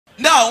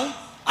Now,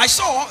 I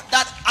saw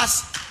that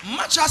as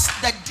much as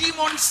the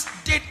demons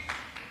did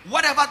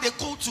whatever they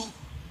could to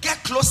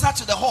get closer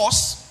to the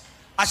horse,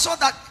 I saw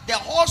that the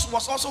horse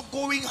was also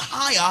going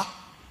higher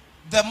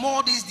the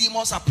more these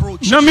demons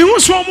approached. Now, me who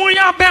saw more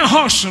ya ben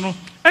horse no,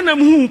 and I'm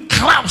who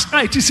clouds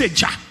I to say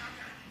ja,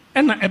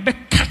 and a be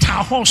cut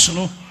our horse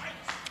no,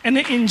 and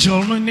the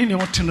angel no any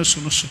what tennis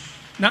no so.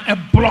 Now a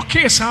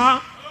blockade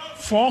are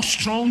 4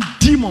 strong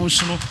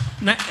demons no,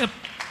 now a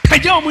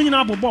pajama in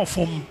our ball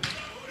form.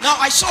 Now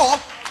I saw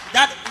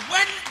that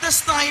when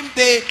this time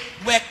they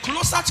were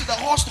closer to the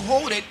horse to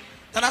hold it,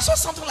 then I saw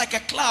something like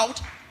a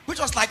cloud, which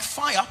was like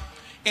fire.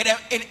 It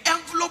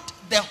enveloped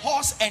the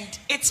horse and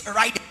its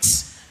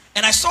riders,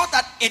 and I saw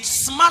that it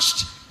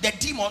smashed the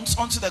demons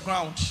onto the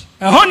ground.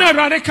 And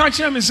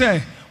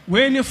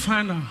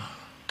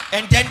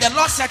then the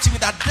Lord said to me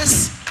that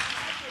this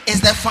is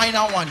the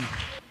final one.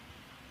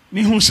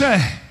 Me who say,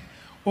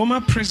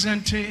 "Oma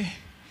presente,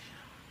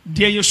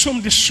 dear you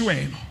some the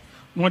sway,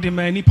 no the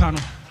many panel."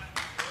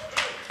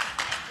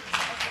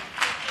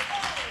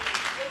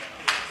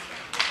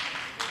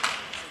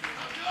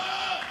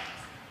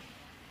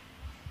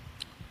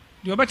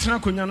 The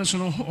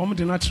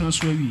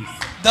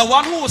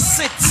one who will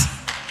sit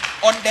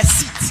on the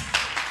seat,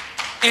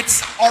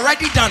 it's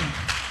already done.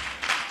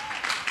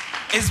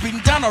 It's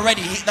been done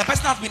already. The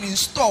person has been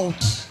installed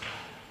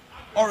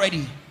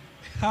already.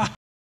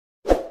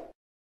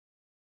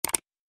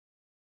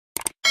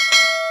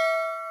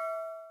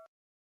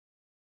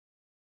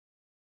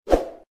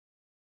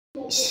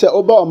 Se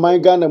oba o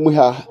man Ghana mu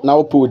ha na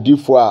wo po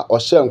difo a o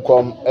hye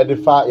nkom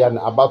edifa ya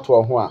na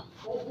abato ho a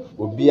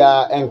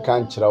obia enka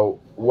nkyerɛw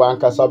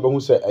wankasa behu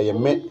se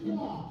me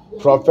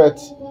prophet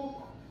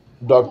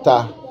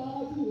Dr.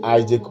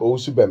 Isaac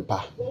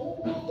Owusu-Bempah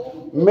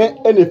me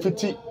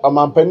enefiti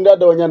amampani da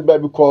wanyan ba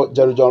bi call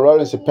Jerry John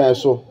Lawrence pen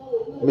so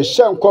me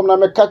hye nkom na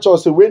me ka kyerɛw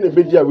se we ne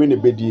bedi a we ne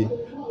bedi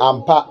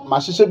ampa ma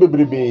hyehye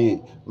bebrebe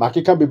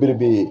makeka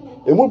bebrebe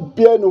emu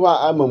bia nu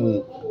ha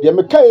amamu de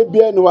me kai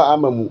bia nu ha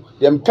amamu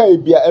de me kai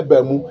bia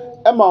eba mu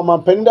e ma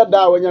amampani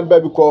da wanyan ba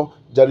bi call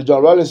Jerry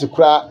John Lawrence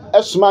kura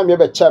esuma me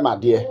be chema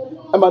de e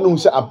ma no hu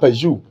se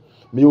ampaju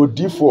me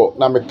odifo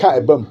na me ka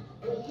ebam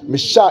me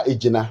sha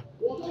ejina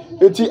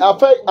enti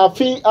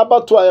afi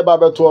abato aye ba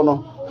beto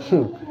no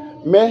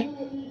me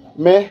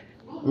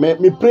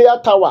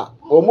prayer tower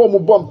omo mu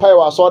bom pai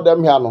wa so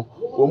dem hia no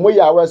omo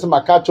ya we se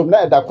makachom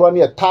na edakro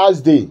na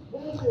Thursday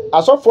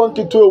asofo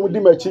nkitu omu di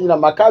machi nyina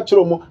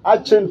makachro mu a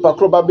chain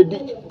pakro ba bedi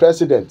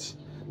president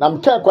na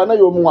mka kwa na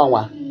yo mu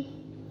nwanwa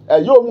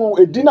yo mu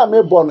edina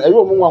me bon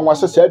yo mu nwanwa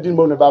se se edin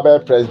mo ne ba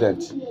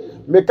president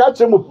me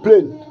kachro mu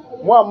plane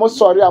mo am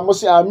sorry am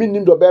say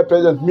minim do be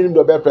president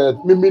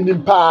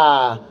minim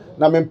pa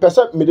na me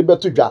pese me de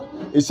beto dwa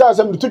esi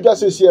asem de to dwa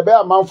se se be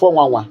amanfo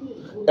nwanwa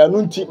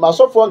enu nti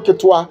masofo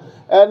nketoa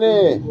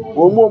ene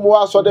omu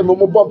asode mo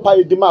bom pa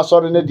edi ma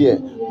asode ne de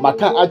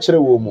maka a kire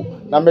wo mu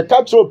na me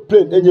kachro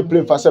plane enye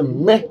plane fa se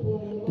me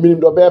minim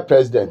do be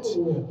president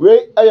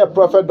we eye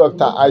prophet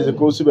Dr. Isaac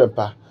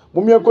Owusu-Bempah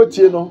mumie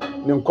kotie no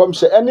ne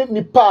nkomhye ene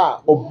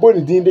nipa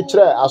oboni din de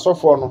kire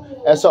asofo no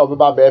ese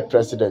obeba be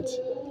president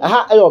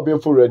aha eye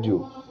obefo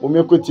radio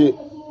mumie kotie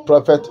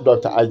prophet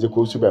Dr. Isaac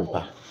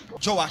Owusu-Bempah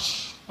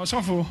Joash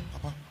osofo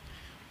papa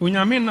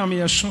onyame nam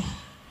yeso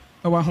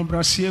ewa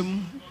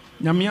hobrasiem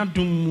nyame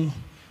adom mu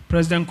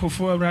president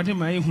Kofo awrade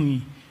ma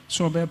ehui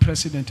so be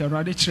president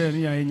awrade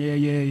kire ne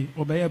ya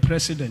obey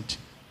president.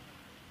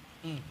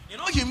 You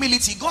know,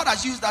 humility, God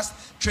has used us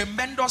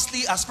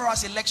tremendously as far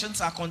as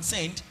elections are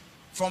concerned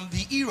from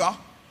the era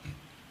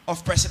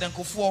of President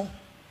Kofo,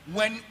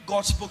 when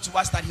God spoke to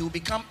us that he will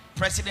become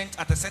president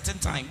at a certain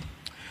time,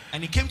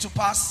 and it came to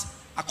pass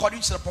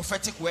according to the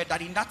prophetic word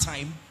that in that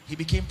time he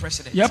became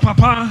president. Yeah,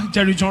 Papa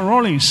Jerry John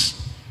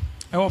Rawlings.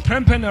 I will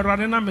prempen a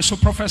radena me so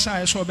professor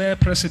I so be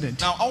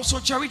president. Now also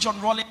Jerry John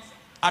Rawlings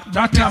at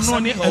that time no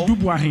ne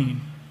Adubuahin.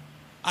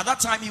 At that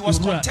time he was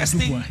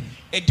contesting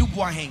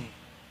Adubuahin,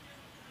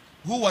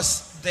 who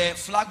was the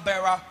flag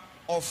bearer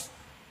of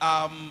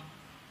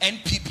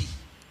NPP.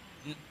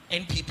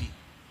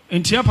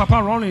 Intia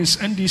Papa Rawlings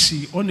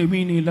NDC on the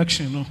winning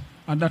election no,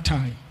 at that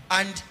time.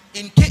 And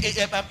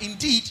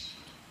indeed,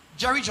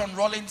 Jerry John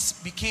Rawlings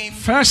became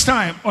first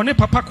time on a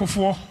Papa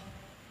Kofo.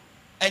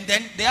 And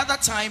then the other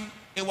time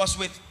it was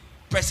with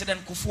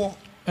President Kofo.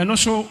 And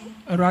also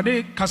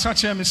Rade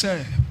Kasache me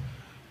say,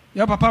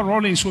 ya Papa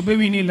Rawlings will be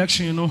winning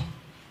election, you know.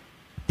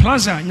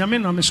 Plaza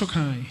Nyamena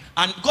Mesokai.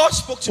 And God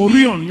spoke to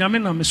Orion, me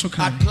Nyamena Mesokai.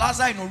 at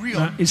Plaza in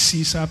Orion.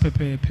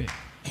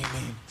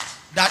 Amen.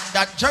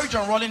 That Jerry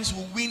John Rawlings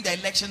will win the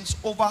elections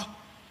over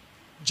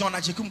John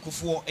Ajekum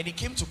Kofo, and it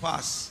came to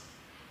pass.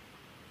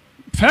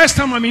 First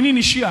time I'm in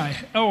Inishia,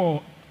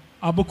 oh,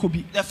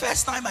 Abokobi. The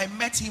first time I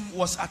met him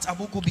was at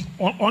Abokobi.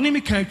 On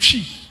him,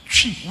 tree.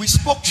 We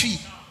spoke tree.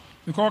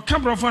 Because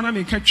Cambro Fana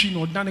make tree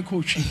no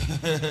Daniko tree.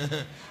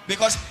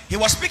 Because he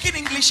was speaking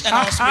English and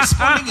I was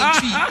responding in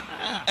tree.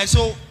 And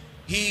so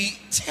he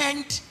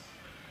turned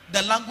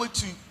the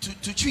language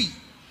to tree.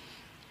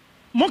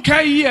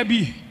 Mokai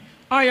yebi.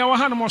 I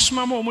want to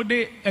smamo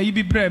mode a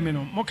yibi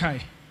bremino.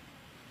 Mokai.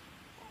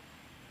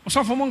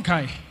 So for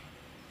Monkai,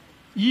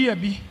 ye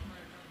be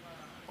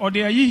or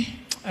there ye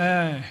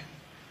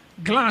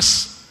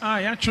glass,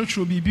 ya church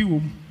will be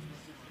womb.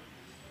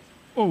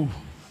 Oh,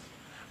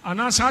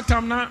 and as I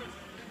am now,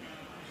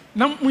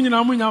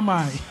 Namunya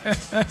mai.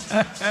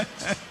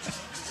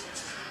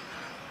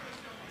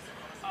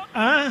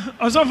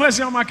 Also for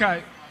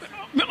Makai.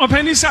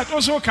 Open sat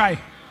also Kai.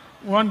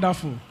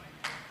 Wonderful.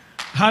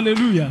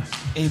 Hallelujah.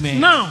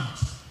 Amen. Now,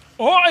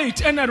 all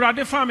it and a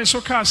rather farm is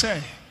so car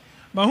say.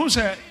 But who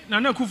say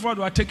Nana Kufuor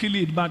will take a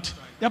lead, but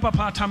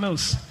Yapapa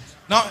Tamils.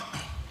 Now,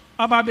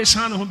 Ababe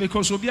San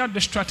because we are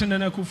distracting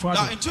Nana Kufuor.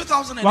 Now in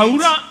 2008,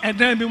 Waura and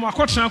then be more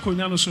caught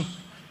now so.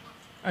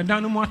 And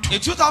then more.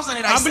 In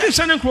 2008, I believe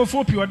sending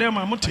Kufuor you are there,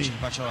 my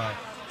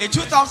in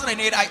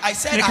 2008, I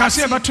said I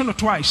see about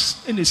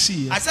twice in the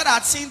sea. I said I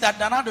had seen that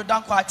Nana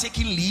Danko had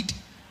taken lead,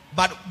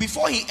 but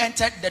before he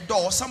entered the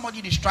door, somebody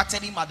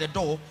distracted him at the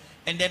door,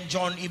 and then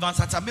John Evans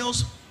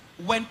Atamils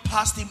went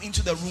past him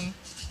into the room,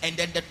 and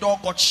then the door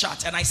got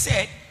shut. And I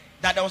said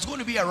that there was going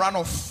to be a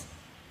runoff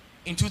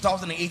in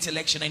 2008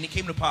 election, and it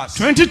came to pass.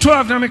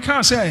 2012, now I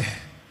can't say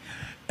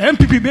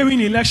MPP be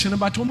win election,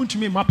 but want to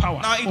make my power.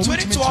 Now in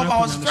 2012, I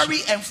was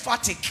very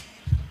emphatic.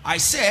 I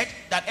said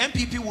that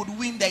MPP would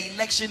win the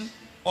election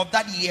of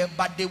that year,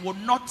 but they will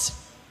not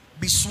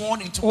be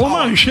sworn into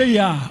power.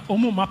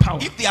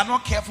 If they are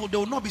not careful, they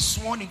will not be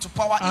sworn into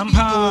power, even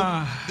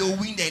though they will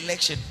win the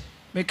election.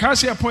 Now,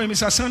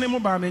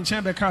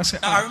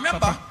 I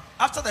remember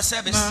after the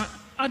service,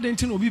 I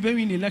didn't know be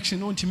in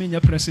election to be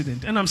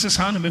president. And I'm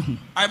saying,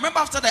 I remember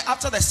after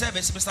the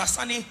service, Mr.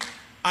 Sani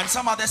and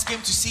some others came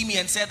to see me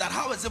and said that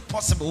how is it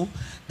possible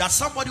that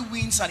somebody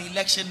wins an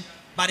election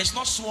but is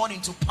not sworn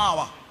into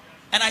power?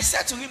 And I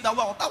said to him that,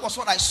 well, that was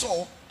what I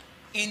saw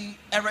in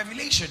a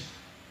revelation.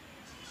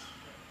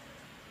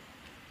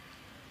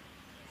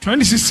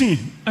 2016,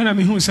 and I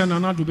mean, who said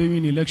another baby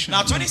in election?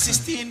 Now,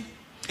 2016,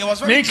 it was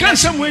very clear.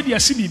 Some way they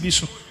see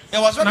so. It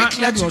was very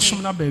clear to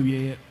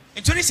me.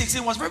 In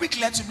 2016, it was very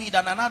clear to me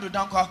that Nana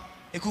Danko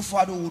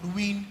Akufo-Addo would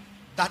win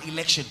that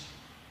election.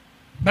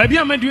 Baby,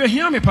 I made you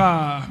hear me,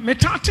 pa. Me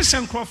tatis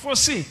and Crawford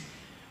say,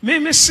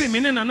 me say, me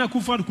Nana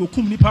Akufo-Addo go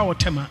kum ni power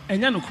tema,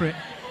 and ya no cre.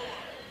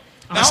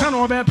 I said,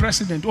 "Obey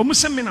president."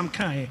 Almost same I'm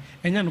kind,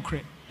 and ya no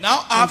cre.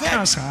 Now I've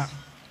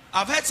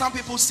heard some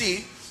people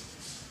say,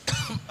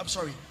 I'm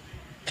sorry.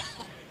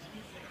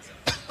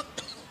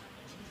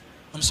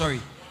 I'm sorry.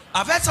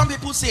 I've heard some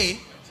people say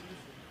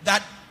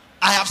that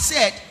I have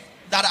said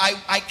that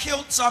I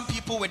killed some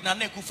people with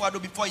Nana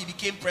Akufo-Addo before he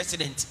became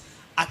president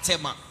at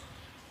Tema.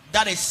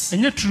 That is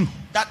true.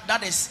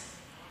 That is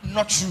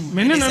not true.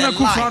 It is a lie.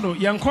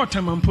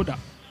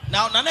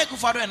 Now Nana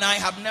Akufo-Addo and I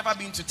have never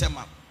been to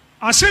Tema.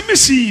 I said,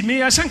 "Missy,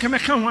 me I sent him a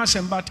canvas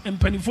but and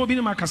penny for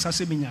being my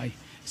casaseminyai."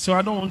 So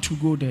I don't want to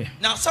go there.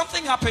 Now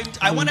something happened.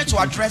 I wanted to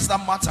address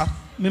that matter,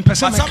 but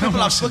some people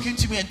have spoken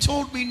to me and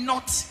told me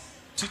not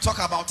to talk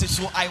about it,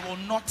 so I will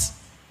not.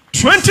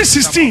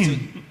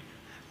 2016,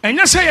 and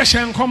you say you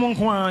shall come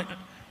on.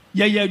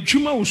 Ya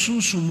juma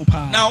usunsu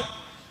pa. Now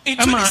in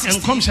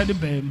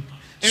 2016,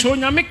 so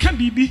nyameka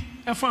bibi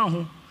efa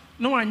ho.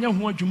 No anya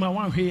ho adwuma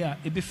wan hwe a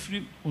ebe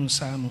firi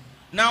unsa no.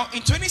 Now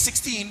in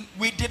 2016,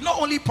 we did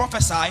not only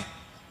prophesy,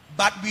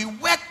 but we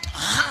worked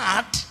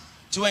hard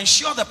to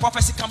ensure the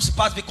prophecy comes to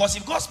pass, because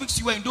if God speaks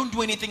to you and you don't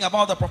do anything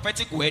about the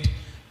prophetic word,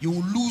 you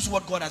will lose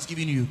what God has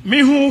given you. Me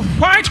who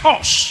white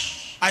horse.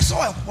 I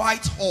saw a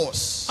white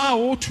horse.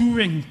 Two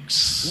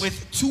wings.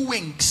 With 2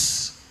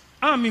 wings.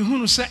 Me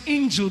who say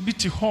angel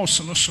biti horse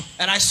no so.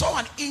 And I saw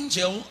an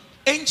angel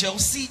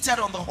seated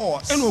on the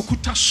horse. And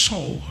okuta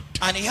sword.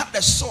 And he had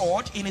the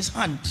sword in his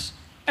hand.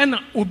 And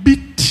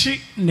obiti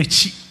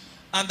nechi.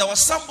 And there was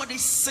somebody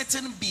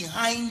sitting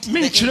behind the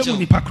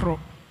angel.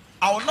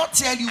 I will not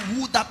tell you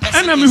who that person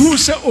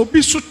is.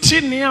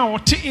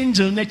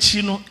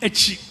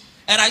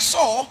 And I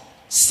saw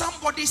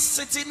somebody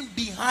sitting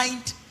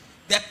behind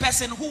the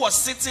person who was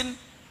sitting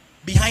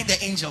behind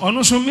the angel. And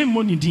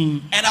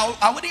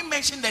I wouldn't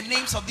mention the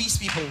names of these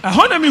people.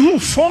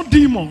 4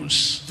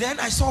 demons. Then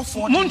I saw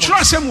 4 demons.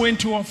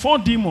 4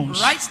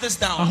 demons. Write this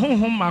down.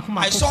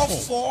 I saw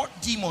 4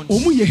 demons.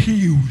 They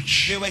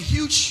were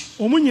huge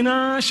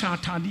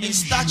in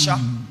stature.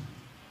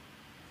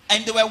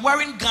 And they were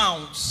wearing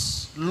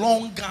gowns,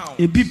 long gowns.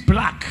 A bit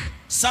black.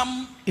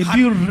 Some a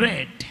bit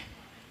red.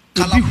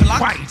 Color black.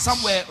 White.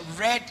 Some were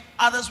red.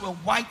 Others were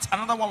white.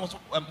 Another one was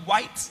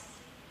white.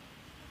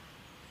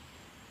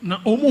 And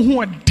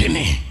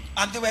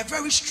they were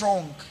very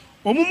strong.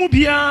 Now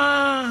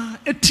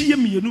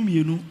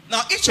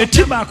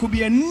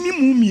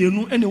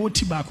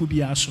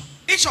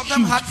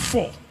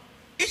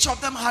each of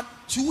them had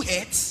 2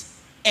 heads,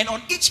 and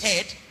on each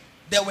head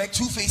there were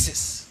 2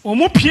 faces. And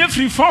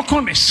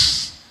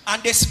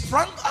they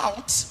sprung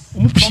out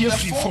from the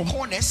 4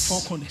 corners.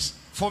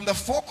 From the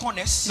 4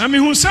 corners of the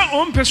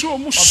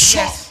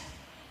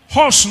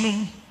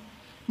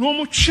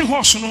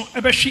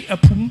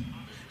earth.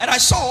 And I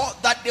saw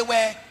that they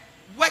were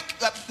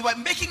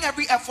making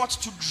every effort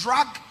to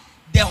drag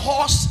the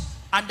horse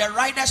and the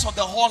riders of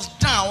the horse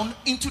down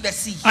into the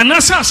sea,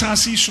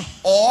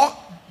 or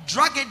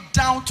drag it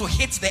down to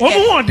hit the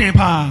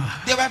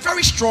earth. They were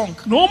very strong.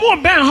 No more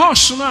ben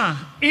horse no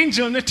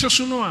angel ne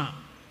teso no a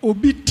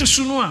obi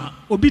teso no a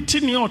obi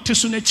tini o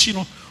teso na chi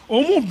no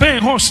omo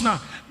ben horse na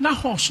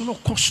horse no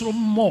kosoro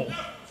more.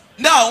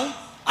 Now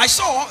I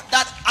saw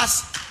that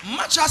as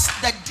much as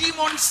the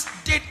demons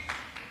did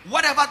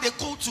whatever they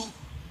could to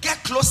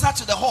get closer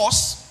to the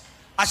horse,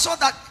 I saw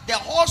that the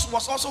horse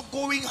was also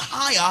going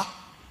higher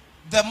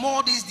the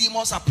more these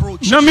demons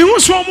approached. Na me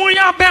so omo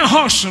ya ben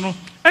horse no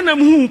ena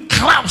mu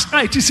clouds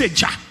it is a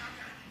ja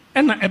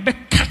ena ebe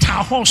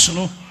kata horse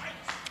no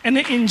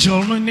ena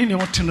angel no ne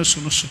ote no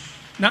so no so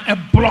na a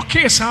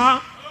blockade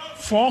sa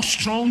 4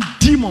 strong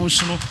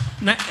demons no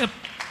na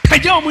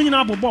peja omo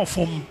nyina bobo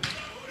fom.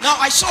 Now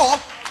I saw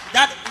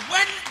that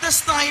when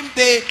this time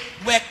they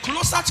were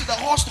closer to the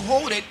horse to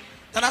hold it,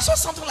 then I saw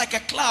something like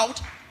a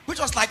cloud which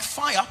was like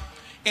fire.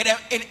 It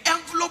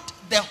enveloped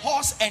the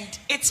horse and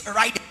its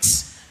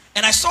riders,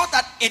 and I saw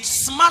that it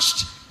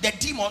smashed the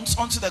demons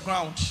onto the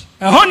ground.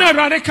 And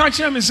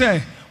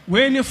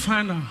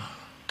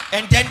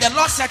then the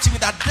Lord said to me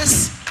that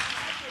this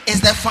is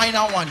the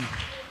final one.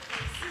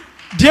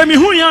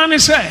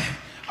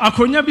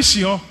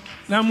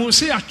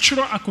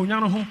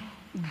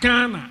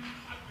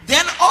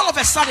 Then all of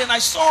a sudden I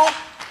saw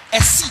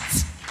a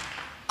seat,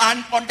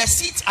 and on the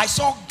seat I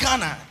saw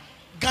Ghana.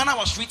 Ghana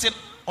was written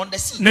on the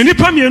seat.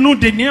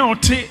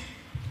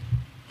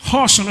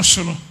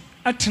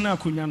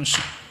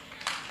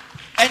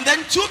 And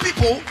then 2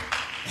 people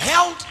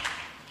held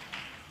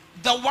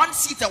the one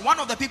seated, one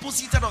of the people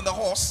seated on the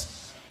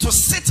horse, to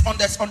sit on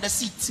the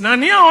seat.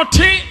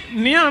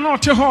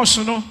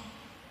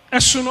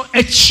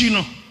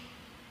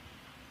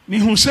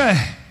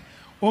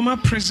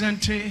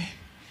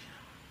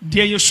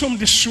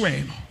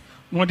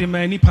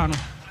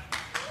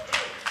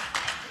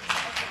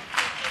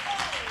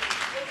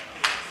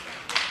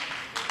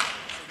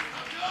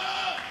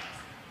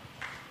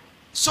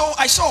 So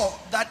I saw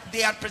that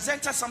they had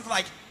presented something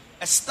like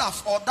a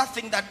staff, or that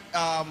thing that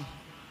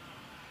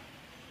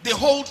they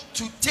hold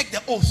to take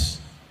the oath.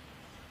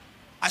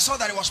 I saw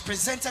that it was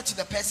presented to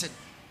the person.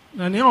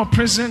 And the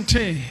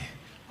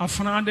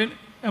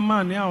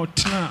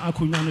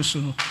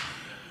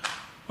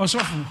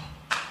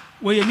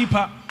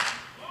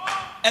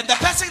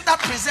person that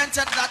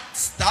presented that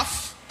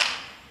staff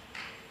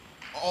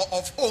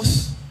of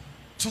oath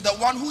to the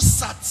one who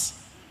sat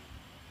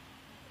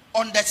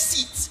on the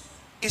seat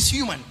is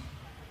human.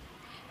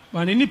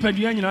 But his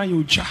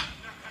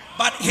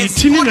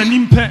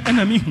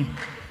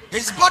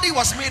body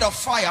was made of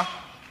fire,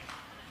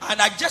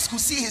 and I just could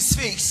see his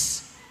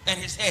face and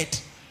his head.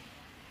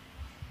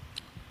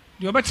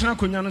 The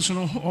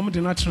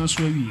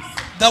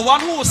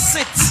one who will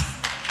sit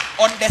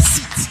on the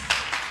seat,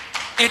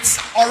 it's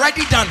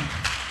already done.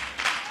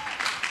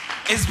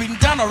 It's been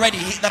done already.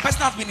 The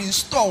person has been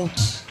installed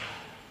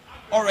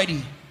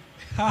already.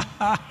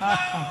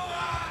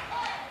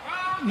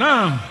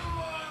 Now,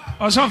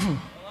 Osafu,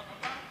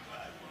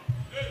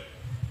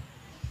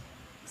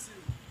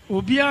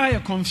 Obia,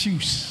 you're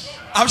confused.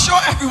 I'm sure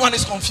everyone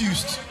is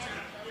confused.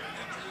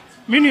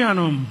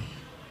 Minianum.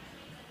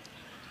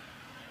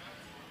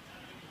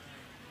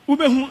 You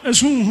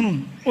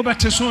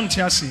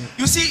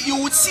see, you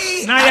would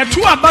see. Now you're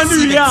too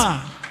abandoned.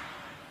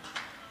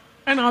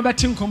 And I'll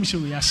bet him come.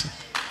 You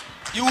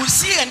will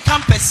see and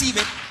can't perceive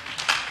it.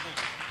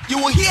 You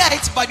will hear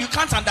it, but you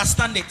can't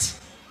understand it.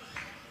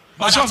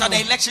 But after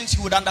the elections,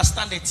 you would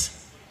understand it.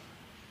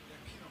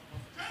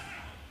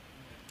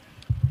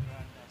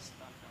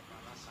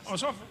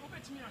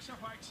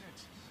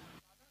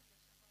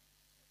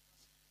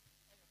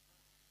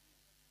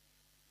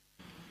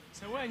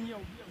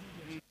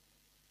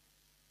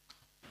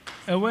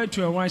 A word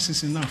to a wise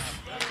is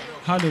enough.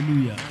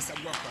 Hallelujah.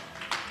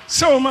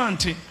 So,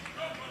 Manti,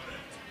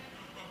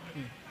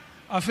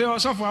 I feel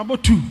also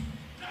about 2.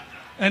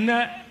 And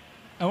I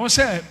was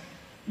say,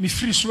 me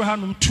free so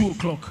 2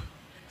 o'clock.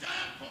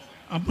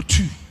 About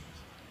 2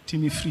 to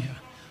me free.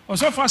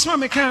 Also, for some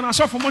mechanic, I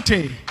saw for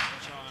Mote.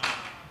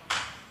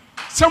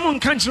 Someone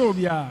can't show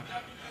me.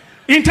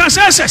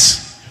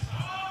 Intercessors.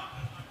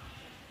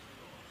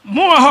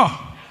 More.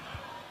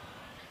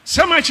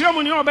 Some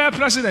chairman, you are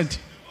president.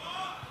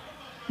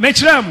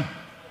 Metram.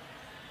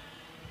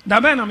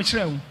 Dabana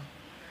Metram.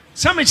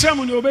 Some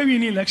chairman, you obey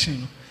in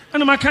election.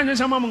 And my can't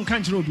some among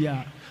can't show me.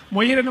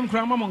 Moyerum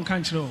Cramamon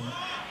can't show.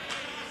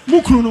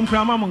 Mukrunum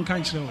Cramamon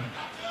can't show.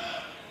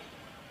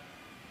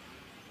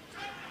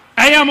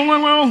 I am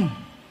one,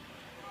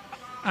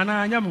 and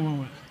I am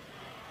one.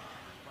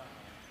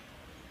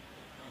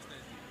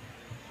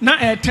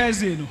 Not a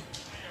Thursday, no.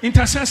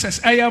 Intercessors,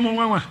 I am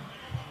one.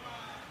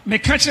 Me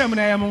catch them,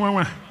 I am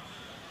one.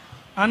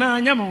 And I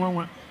am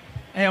one.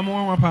 I am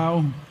one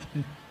pound.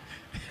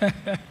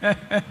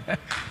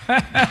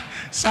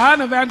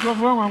 Son of Agro,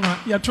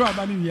 you're too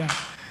abandoned.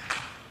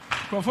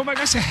 Before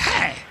I say,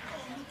 hey,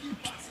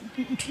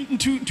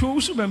 to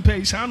also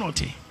pay,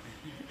 Sanote.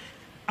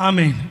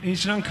 Amen.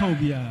 It's not come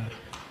here.